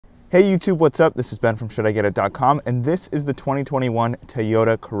Hey YouTube, what's up? This is Ben from shouldigetit.com, and this is the 2021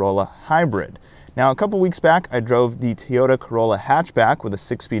 Toyota Corolla Hybrid. Now, a couple weeks back, I drove the Toyota Corolla hatchback with a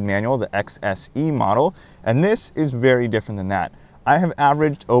 6-speed manual, the XSE model, and this is very different than that. I have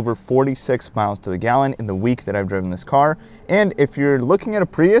averaged over 46 miles to the gallon in the week that I've driven this car, and if you're looking at a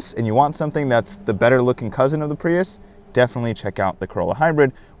Prius and you want something that's the better looking cousin of the Prius, definitely check out the Corolla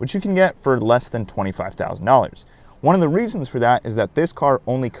Hybrid, which you can get for less than $25,000. One of the reasons for that is that this car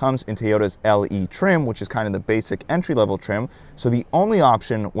only comes in Toyota's LE trim, which is kind of the basic entry-level trim. So the only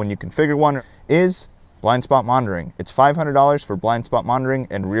option when you configure one is blind spot monitoring. It's $500 for blind spot monitoring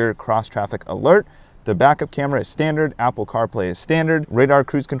and rear cross traffic alert. The backup camera is standard, Apple Carplay is standard, radar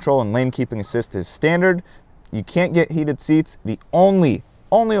cruise control and lane keeping assist is standard. You can't get heated seats. The only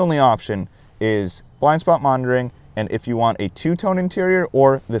option is blind spot monitoring, and if you want a two-tone interior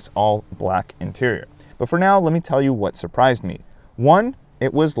or this all black interior. But for now, let me tell you what surprised me. One,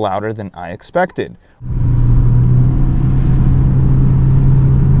 it was louder than I expected.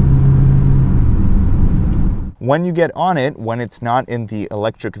 When you get on it, when it's not in the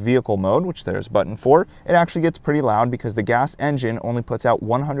electric vehicle mode, which there's a button for, it actually gets pretty loud because the gas engine only puts out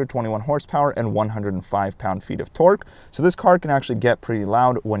 121 horsepower and 105 pound-feet of torque. So this car can actually get pretty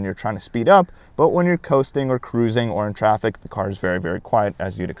loud when you're trying to speed up, but when you're coasting or cruising or in traffic, the car is very, very quiet,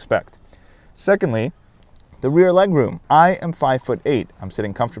 as you'd expect. Secondly, the rear legroom. I am 5'8". I'm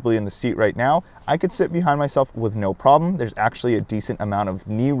sitting comfortably in the seat right now. I could sit behind myself with no problem. There's actually a decent amount of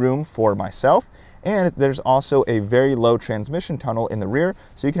knee room for myself. And there's also a very low transmission tunnel in the rear,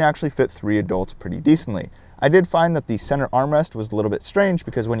 so you can actually fit 3 adults pretty decently. I did find that the center armrest was a little bit strange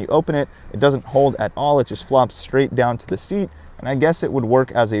because when you open it, it doesn't hold at all. It just flops straight down to the seat. And I guess it would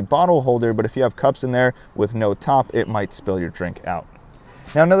work as a bottle holder, but if you have cups in there with no top, it might spill your drink out.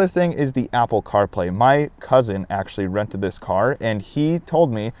 Now, another thing is the Apple CarPlay. My cousin actually rented this car and he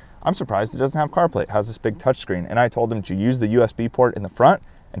told me, I'm surprised it doesn't have CarPlay. It has this big touchscreen. And I told him to use the USB port in the front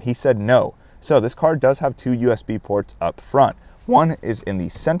and he said no. So this car does have 2 USB ports up front. One is in the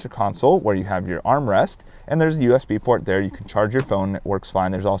center console where you have your armrest, and there's a USB port there. You can charge your phone, it works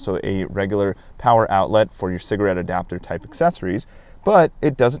fine. There's also a regular power outlet for your cigarette adapter type accessories, but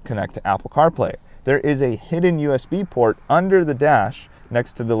it doesn't connect to Apple CarPlay. There is a hidden USB port under the dash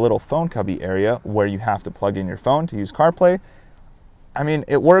next to the little phone cubby area where you have to plug in your phone to use CarPlay. I mean,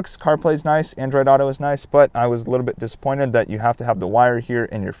 it works, CarPlay's nice, Android Auto is nice, but I was a little bit disappointed that you have to have the wire here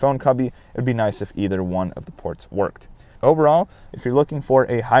in your phone cubby. It'd be nice if either one of the ports worked. Overall, if you're looking for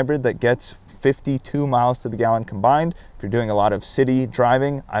a hybrid that gets 52 miles to the gallon combined, if you're doing a lot of city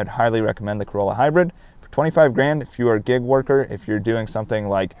driving, I'd highly recommend the Corolla Hybrid. For 25 grand, if you are a gig worker, if you're doing something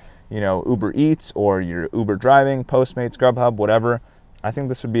like, Uber Eats or you're Uber driving, Postmates, Grubhub, whatever, I think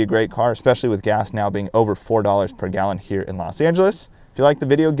this would be a great car, especially with gas now being over $4 per gallon here in Los Angeles. If you like the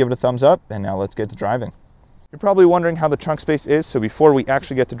video, give it a thumbs up, and now let's get to driving. You're probably wondering how the trunk space is, so before we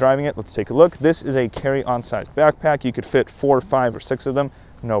actually get to driving it, let's take a look. This is a carry-on sized backpack. You could fit 4, 5, or 6 of them,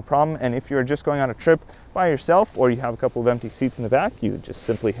 no problem. And if you're just going on a trip by yourself or you have a couple of empty seats in the back, you just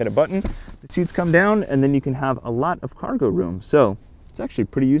simply hit a button. The seats come down, and then you can have a lot of cargo room. So it's actually a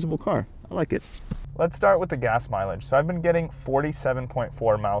pretty usable car. I like it. Let's start with the gas mileage. So I've been getting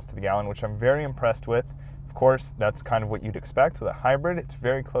 47.4 miles to the gallon, which I'm very impressed with. Of course, that's kind of what you'd expect with a hybrid. It's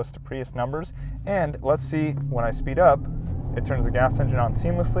very close to Prius numbers. And let's see, when I speed up, it turns the gas engine on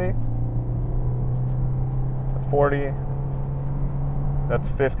seamlessly. That's 40. That's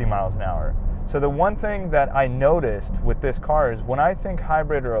 50 miles an hour. So the one thing that I noticed with this car is when I think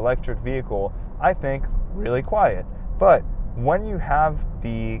hybrid or electric vehicle, I think really quiet. But when you have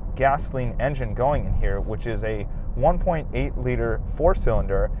the gasoline engine going in here, which is a 1.8 liter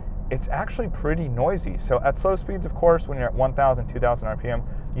 4-cylinder, it's actually pretty noisy. So at slow speeds, of course, when you're at 1,000, 2,000 RPM,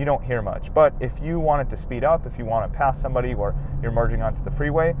 you don't hear much. But if you wanted to speed up, if you want to pass somebody or you're merging onto the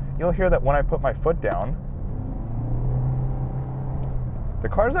freeway, you'll hear that when I put my foot down, the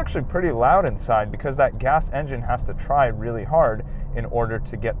car is actually pretty loud inside because that gas engine has to try really hard in order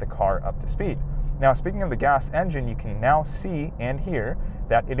to get the car up to speed. Now, speaking of the gas engine, you can now see and hear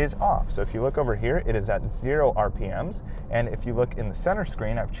that it is off. So if you look over here, it is at 0 RPMs. And if you look in the center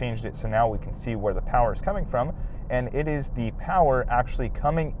screen, I've changed it so now we can see where the power is coming from. And it is the power actually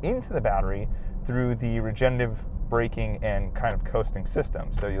coming into the battery through the regenerative braking and kind of coasting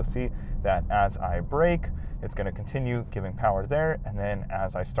system. So you'll see that as I brake, it's going to continue giving power there. And then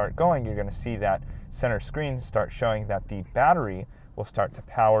as I start going, you're going to see that center screen start showing that the battery will start to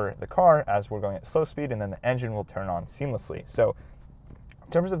power the car as we're going at slow speed, and then the engine will turn on seamlessly. So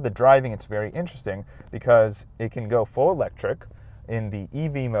in terms of the driving, it's very interesting because it can go full electric in the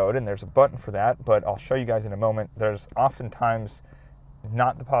EV mode, and there's a button for that, but I'll show you guys in a moment. There's oftentimes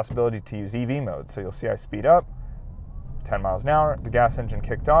not the possibility to use EV mode. So you'll see I speed up, 10 miles an hour, the gas engine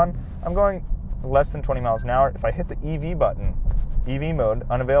kicked on. I'm going less than 20 miles an hour. If I hit the EV button, EV mode,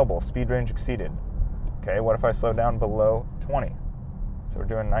 unavailable, speed range exceeded. Okay, what if I slow down below 20? So we're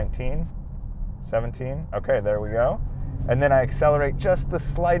doing 19, 17, okay, there we go. And then I accelerate just the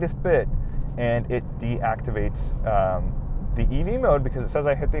slightest bit, and it deactivates the EV mode because it says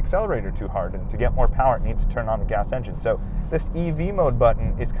I hit the accelerator too hard, and to get more power it needs to turn on the gas engine. So this EV mode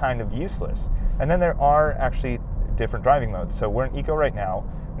button is kind of useless. And then there are actually different driving modes. So we're in Eco right now.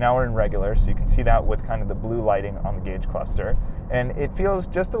 Now we're in regular, so you can see that with kind of the blue lighting on the gauge cluster. And it feels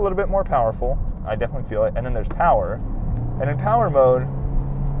just a little bit more powerful. I definitely feel it. And then there's power. And in power mode,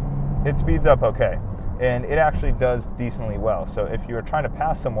 it speeds up okay. And it actually does decently well. So if you were trying to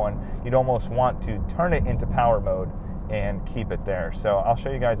pass someone, you'd almost want to turn it into power mode and keep it there. So I'll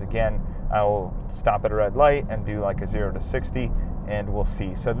show you guys again. I will stop at a red light and do like a 0 to 60, and we'll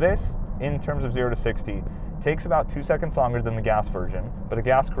see. So this, in terms of 0 to 60, takes about 2 seconds longer than the gas version, but the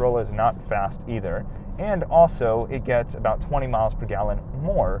gas Corolla is not fast either. And also it gets about 20 miles per gallon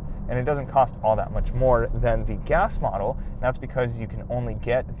more, and it doesn't cost all that much more than the gas model. And that's because you can only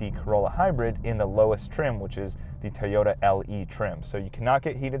get the Corolla Hybrid in the lowest trim, which is the Toyota LE trim. So you cannot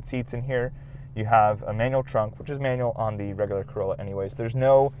get heated seats in here. You have a manual trunk, which is manual on the regular Corolla anyways. There's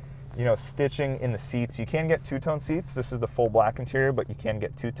no, stitching in the seats. You can get two-tone seats. This is the full black interior, but you can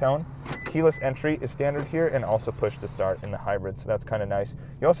get two-tone. Keyless entry is standard here, and also push to start in the hybrid, so that's kind of nice.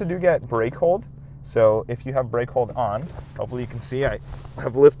 You also do get brake hold. So if you have brake hold on, hopefully you can see I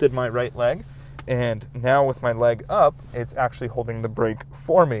have lifted my right leg, and now with my leg up, it's actually holding the brake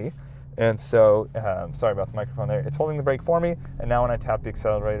for me. And so, sorry about the microphone there, it's holding the brake for me, and now when I tap the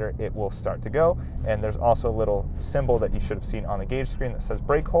accelerator, it will start to go. And there's also a little symbol that you should have seen on the gauge screen that says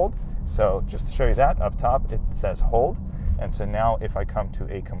brake hold. So just to show you that, up top it says hold. And so now if I come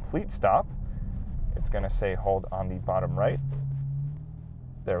to a complete stop, it's gonna say hold on the bottom right.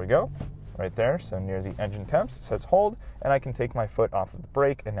 There we go, right there. So near the engine temps, it says hold, and I can take my foot off of the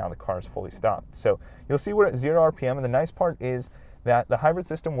brake, and now the car is fully stopped. So you'll see we're at 0 RPM, and the nice part is that the hybrid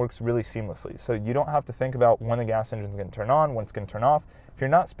system works really seamlessly. So you don't have to think about when the gas engine is going to turn on, when it's going to turn off. If you're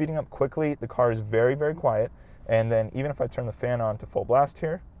not speeding up quickly, the car is very, very quiet. And then even if I turn the fan on to full blast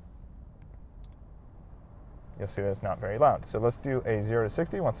here, you'll see that it's not very loud. So let's do a 0 to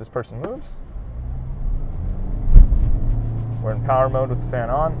 60 once this person moves. We're in power mode with the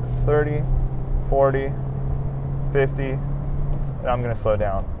fan on. It's 30, 40, 50, and I'm going to slow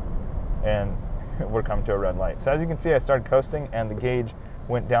down. And we're coming to a red light. So as you can see, I started coasting and the gauge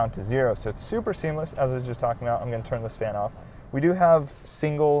went down to 0. So it's super seamless, as I was just talking about. I'm going to turn this fan off. We do have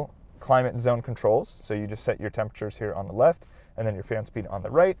single climate zone controls. So you just set your temperatures here on the left, and then your fan speed on the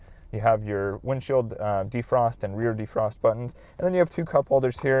right. You have your windshield defrost and rear defrost buttons. And then you have two cup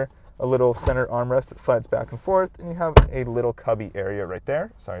holders here, a little center armrest that slides back and forth, and you have a little cubby area right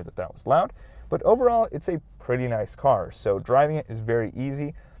there. Sorry that was loud. But overall, it's a pretty nice car. So driving it is very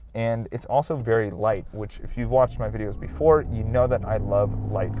easy. And it's also very light, which if you've watched my videos before, you know that I love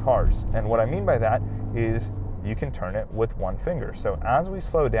light cars. And what I mean by that is you can turn it with one finger. So as we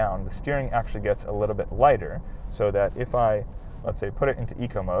slow down, the steering actually gets a little bit lighter, so that if I, let's say, put it into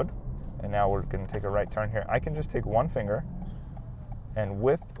eco mode, and now we're going to take a right turn here, I can just take one finger, and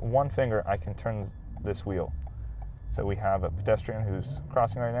with one finger, I can turn this wheel. So we have a pedestrian who's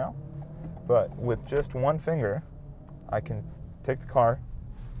crossing right now, but with just one finger, I can take the car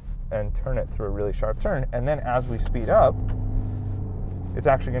and turn it through a really sharp turn. And then as we speed up, it's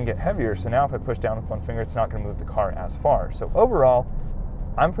actually going to get heavier. So now if I push down with one finger, it's not going to move the car as far. So overall,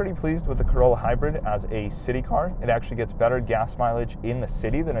 I'm pretty pleased with the Corolla Hybrid as a city car. It actually gets better gas mileage in the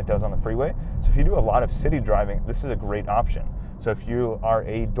city than it does on the freeway. So if you do a lot of city driving, this is a great option. So if you are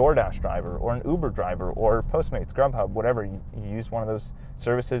a DoorDash driver or an Uber driver or Postmates, Grubhub, whatever, you use one of those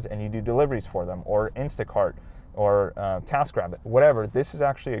services and you do deliveries for them, or Instacart, or TaskRabbit, whatever, this is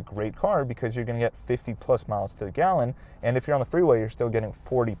actually a great car because you're going to get 50 plus miles to the gallon. And if you're on the freeway, you're still getting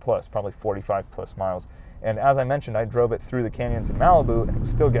 40 plus, probably 45 plus miles. And as I mentioned, I drove it through the canyons in Malibu, and it was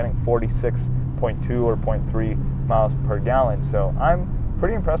still getting 46.2 or 0.3 miles per gallon. So I'm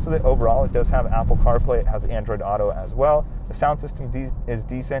pretty impressed with it overall. It does have Apple CarPlay. It has Android Auto as well. The sound system is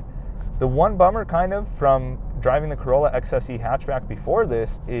decent. The one bummer kind of from driving the Corolla XSE hatchback before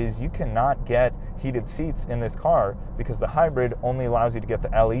this is you cannot get heated seats in this car because the hybrid only allows you to get the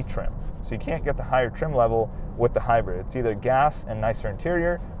LE trim. So you can't get the higher trim level with the hybrid. It's either gas and nicer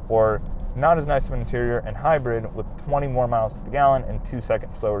interior, or not as nice of an interior and hybrid with 20 more miles to the gallon and 2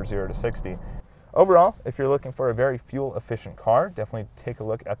 seconds slower 0 to 60. Overall, if you're looking for a very fuel efficient car, definitely take a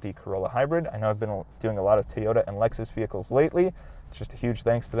look at the Corolla Hybrid. I know I've been doing a lot of Toyota and Lexus vehicles lately. It's just a huge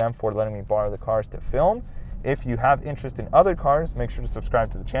thanks to them for letting me borrow the cars to film. If you have interest in other cars, make sure to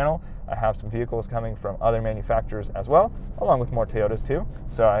subscribe to the channel. I have some vehicles coming from other manufacturers as well, along with more Toyotas too.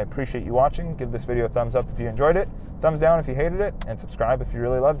 So I appreciate you watching. Give this video a thumbs up if you enjoyed it, thumbs down if you hated it, and subscribe if you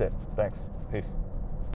really loved it. Thanks. Peace.